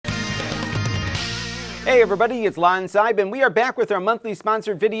Hey everybody, it's Lon.TV, and we are back with our monthly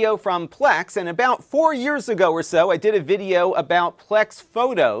sponsored video from Plex. And about 4 years ago or so, I did a video about Plex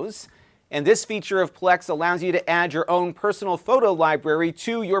Photos. And this feature of Plex allows you to add your own personal photo library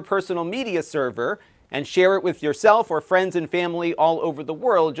to your personal media server and share it with yourself or friends and family all over the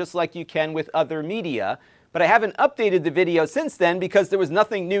world, just like you can with other media. But I haven't updated the video since then because there was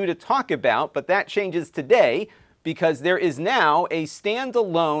nothing new to talk about, but that changes today because there is now a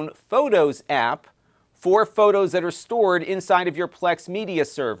standalone Photos app for photos that are stored inside of your Plex Media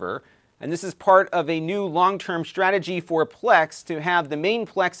Server. And this is part of a new long-term strategy for Plex to have the main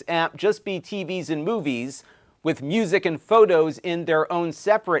Plex app just be TVs and movies with music and photos in their own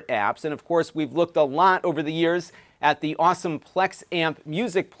separate apps. And of course, we've looked a lot over the years at the awesome Plex Amp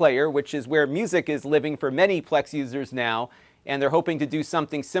music player, which is where music is living for many Plex users now. And they're hoping to do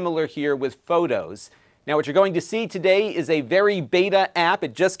something similar here with photos. Now, what you're going to see today is a very beta app.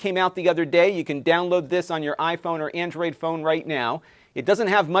 It just came out the other day. You can download this on your iPhone or Android phone right now. It doesn't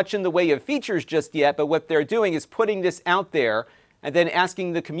have much in the way of features just yet, but what they're doing is putting this out there and then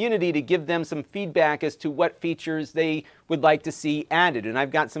asking the community to give them some feedback as to what features they would like to see added. And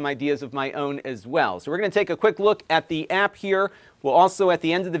I've got some ideas of my own as well. So we're going to take a quick look at the app here. We'll also, at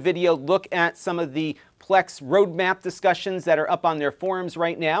the end of the video, look at some of the Plex roadmap discussions that are up on their forums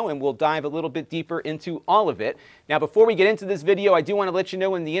right now, and we'll dive a little bit deeper into all of it. Now, before we get into this video, I do want to let you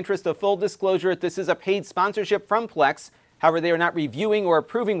know, in the interest of full disclosure, that this is a paid sponsorship from Plex. However, they are not reviewing or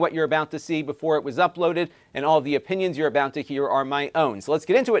approving what you're about to see before it was uploaded, and all of the opinions you're about to hear are my own. So let's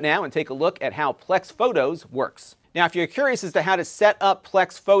get into it now and take a look at how Plex Photos works. Now, if you're curious as to how to set up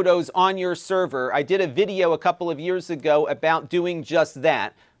Plex Photos on your server, I did a video a couple of years ago about doing just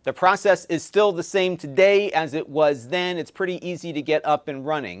that. The process is still the same today as it was then. It's pretty easy to get up and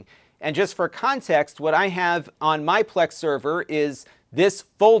running. And just for context, what I have on my Plex server is this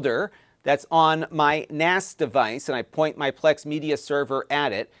folder that's on my NAS device, and I point my Plex Media Server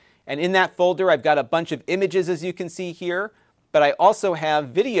at it. And in that folder, I've got a bunch of images, as you can see here, but I also have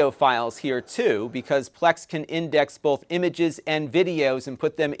video files here too, because Plex can index both images and videos and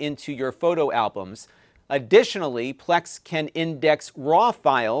put them into your photo albums. Additionally, Plex can index RAW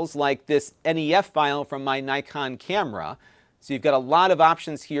files like this NEF file from my Nikon camera. So you've got a lot of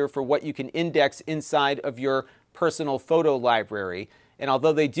options here for what you can index inside of your personal photo library. And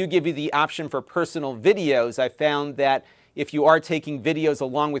although they do give you the option for personal videos, I found that if you are taking videos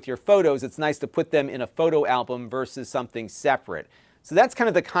along with your photos, it's nice to put them in a photo album versus something separate. So that's kind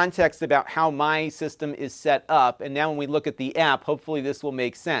of the context about how my system is set up. And now when we look at the app, hopefully this will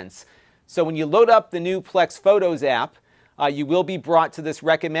make sense. So when you load up the new Plex Photos app, you will be brought to this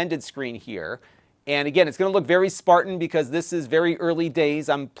recommended screen here. And again, it's going to look very Spartan because this is very early days.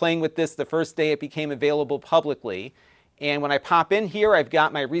 I'm playing with this the first day it became available publicly. And when I pop in here, I've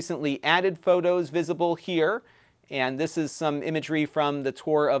got my recently added photos visible here. And this is some imagery from the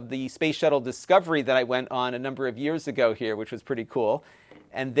tour of the Space Shuttle Discovery that I went on a number of years ago here, which was pretty cool.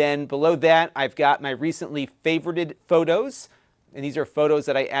 And then below that, I've got my recently favorited photos. And these are photos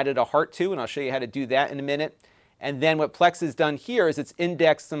that I added a heart to, and I'll show you how to do that in a minute. And then what Plex has done here is it's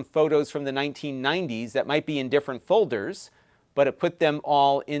indexed some photos from the 1990s that might be in different folders, but it put them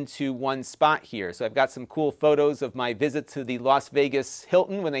all into one spot here. So I've got some cool photos of my visit to the Las Vegas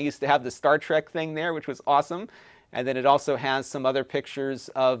Hilton when they used to have the Star Trek thing there, which was awesome. And then it also has some other pictures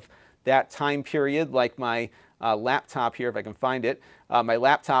of that time period, like my laptop here, if I can find it. My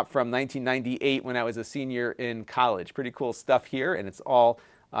laptop from 1998 when I was a senior in college. Pretty cool stuff here, and it's all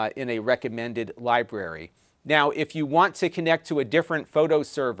in a recommended library. Now, if you want to connect to a different photo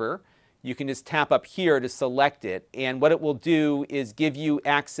server, you can just tap up here to select it. And what it will do is give you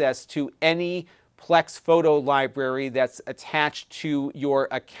access to any Plex photo library that's attached to your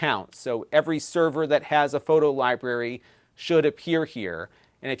account. So every server that has a photo library should appear here.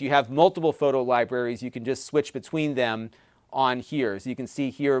 And if you have multiple photo libraries, you can just switch between them on here. So you can see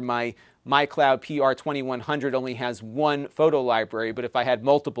here my MyCloud PR2100 only has one photo library, but if I had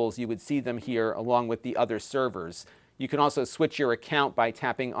multiples, you would see them here along with the other servers. You can also switch your account by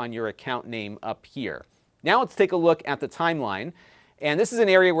tapping on your account name up here. Now let's take a look at the timeline. And this is an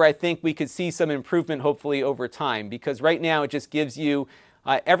area where I think we could see some improvement hopefully over time, because right now it just gives you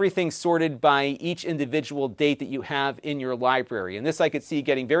everything sorted by each individual date that you have in your library. And this I could see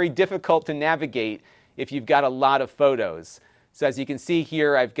getting very difficult to navigate if you've got a lot of photos. So as you can see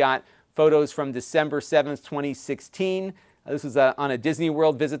here, I've got photos from December 7th, 2016. This is on a Disney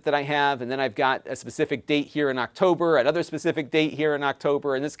World visit that I have, and then I've got a specific date here in October, another specific date here in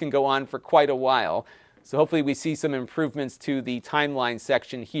October, and this can go on for quite a while. So hopefully we see some improvements to the timeline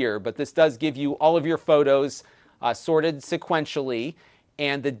section here, but this does give you all of your photos sorted sequentially.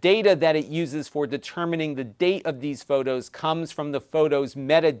 And the data that it uses for determining the date of these photos comes from the photo's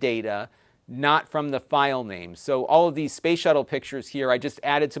metadata, not from the file name. So all of these space shuttle pictures here I just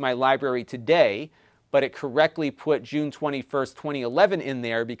added to my library today, but it correctly put June 21st, 2011 in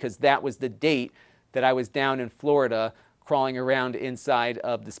there because that was the date that I was down in Florida crawling around inside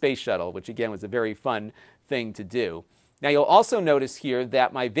of the space shuttle, which again was a very fun thing to do. Now you'll also notice here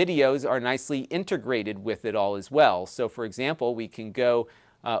that my videos are nicely integrated with it all as well. So for example, we can go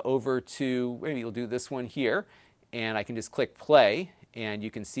over to, maybe we'll do this one here, and I can just click play, and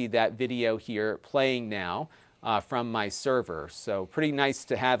you can see that video here playing now from my server. So pretty nice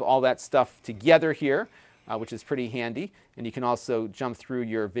to have all that stuff together here, which is pretty handy. And you can also jump through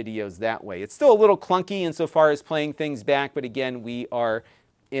your videos that way. It's still a little clunky insofar as playing things back, but again, we are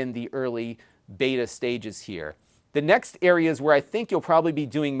in the early beta stages here. The next area is where I think you'll probably be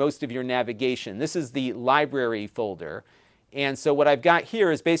doing most of your navigation. This is the library folder. And so what I've got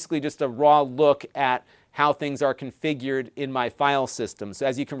here is basically just a raw look at how things are configured in my file system. So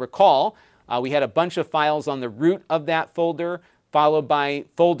as you can recall, we had a bunch of files on the root of that folder, followed by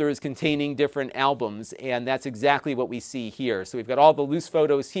folders containing different albums. And that's exactly what we see here. So we've got all the loose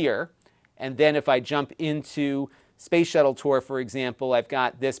photos here. And then if I jump into Space Shuttle Tour, for example, I've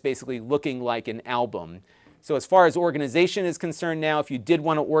got this basically looking like an album. So as far as organization is concerned now, if you did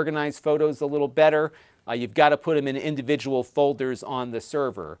want to organize photos a little better, you've got to put them in individual folders on the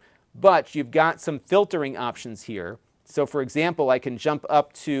server. But you've got some filtering options here. So for example, I can jump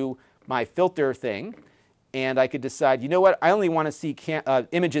up to my filter thing, and I could decide, you know what, I only want to see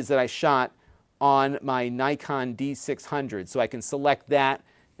images that I shot on my Nikon D600. So I can select that,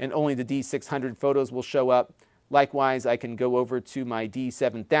 and only the D600 photos will show up. Likewise, I can go over to my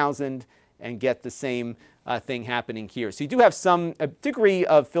D7000 and get the same thing happening here. So you do have some degree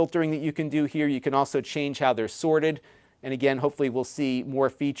of filtering that you can do here. You can also change how they're sorted. And again, hopefully we'll see more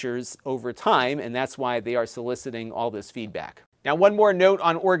features over time, and that's why they are soliciting all this feedback. Now, one more note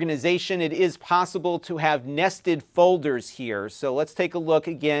on organization. It is possible to have nested folders here. So let's take a look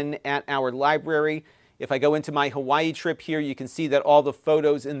again at our library. If I go into my Hawaii trip here, you can see that all the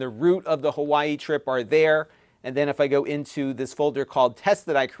photos in the root of the Hawaii trip are there. And then if I go into this folder called Test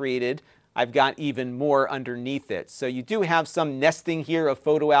that I created, I've got even more underneath it. So you do have some nesting here of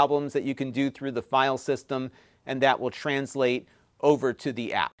photo albums that you can do through the file system, and that will translate over to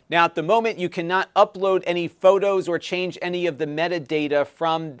the app. Now at the moment, you cannot upload any photos or change any of the metadata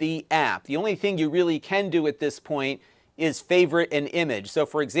from the app. The only thing you really can do at this point is favorite an image. So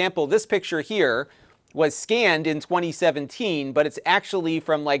for example, this picture here was scanned in 2017, but it's actually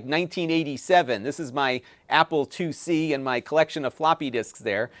from like 1987. This is my Apple IIc and my collection of floppy disks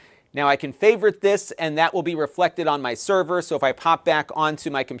there. Now I can favorite this, and that will be reflected on my server. So if I pop back onto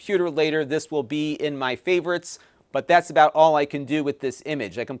my computer later, this will be in my favorites. But that's about all I can do with this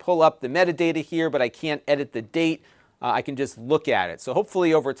image. I can pull up the metadata here, but I can't edit the date. I can just look at it. So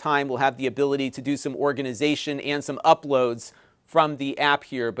hopefully over time we'll have the ability to do some organization and some uploads from the app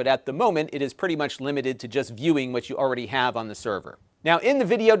here. But at the moment, it is pretty much limited to just viewing what you already have on the server. Now in the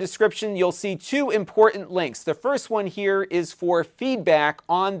video description, you'll see two important links. The first one here is for feedback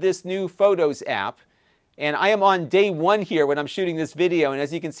on this new Photos app. And I am on day one here when I'm shooting this video. And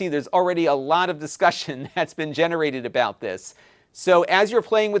as you can see, there's already a lot of discussion that's been generated about this. So as you're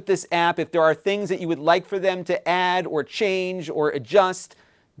playing with this app, if there are things that you would like for them to add or change or adjust,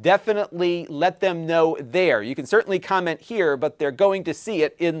 definitely let them know there. You can certainly comment here, but they're going to see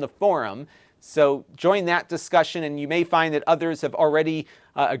it in the forum. So join that discussion, and you may find that others have already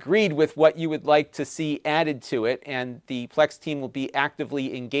agreed with what you would like to see added to it, and the Plex team will be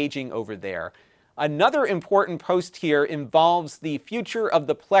actively engaging over there. Another important post here involves the future of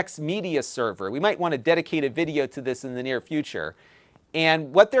the Plex Media Server. We might want to dedicate a video to this in the near future.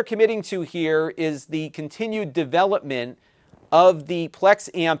 And what they're committing to here is the continued development of the Plex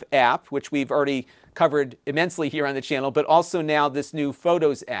Amp app, which we've already covered immensely here on the channel, but also now this new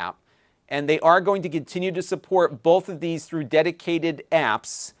Photos app. And they are going to continue to support both of these through dedicated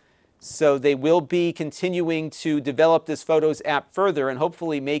apps. So they will be continuing to develop this Photos app further and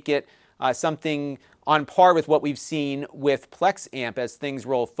hopefully make it something on par with what we've seen with Plex Amp as things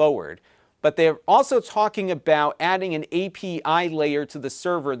roll forward. But they're also talking about adding an API layer to the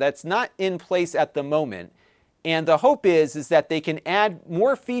server that's not in place at the moment. And the hope is that they can add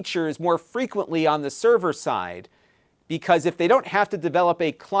more features more frequently on the server side, because if they don't have to develop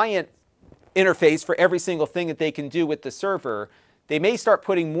a client interface for every single thing that they can do with the server, they may start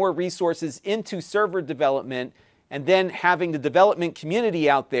putting more resources into server development, and then having the development community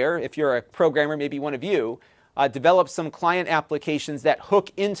out there, if you're a programmer, maybe one of you, develop some client applications that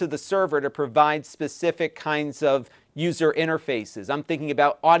hook into the server to provide specific kinds of user interfaces. I'm thinking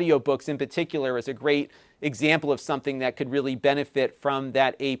about audiobooks in particular as a great example of something that could really benefit from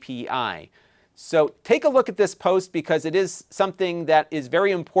that API. So take a look at this post because it is something that is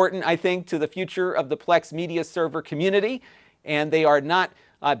very important, I think, to the future of the Plex Media Server community. And they are not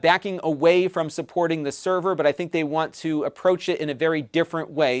backing away from supporting the server, but I think they want to approach it in a very different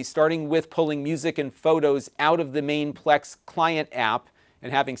way, starting with pulling music and photos out of the main Plex client app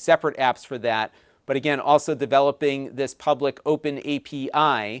and having separate apps for that. But again, also developing this public open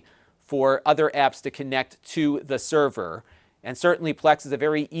API for other apps to connect to the server. And certainly Plex is a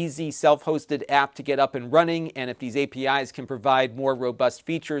very easy self-hosted app to get up and running, and if these APIs can provide more robust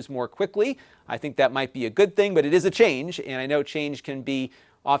features more quickly, I think that might be a good thing, but it is a change, and I know change can be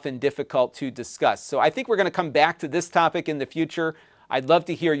often difficult to discuss. So I think we're going to come back to this topic in the future. I'd love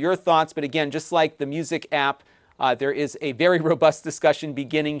to hear your thoughts, but again, just like the music app, there is a very robust discussion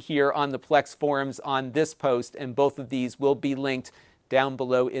beginning here on the Plex forums on this post, and both of these will be linked down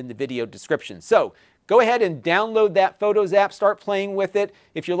below in the video description. So go ahead and download that Photos app, start playing with it.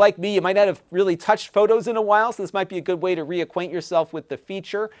 If you're like me, you might not have really touched photos in a while, so this might be a good way to reacquaint yourself with the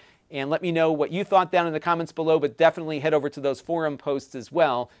feature. And let me know what you thought down in the comments below, but definitely head over to those forum posts as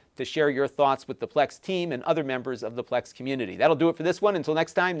well to share your thoughts with the Plex team and other members of the Plex community. That'll do it for this one. Until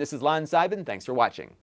next time, this is Lon.TV. Thanks for watching.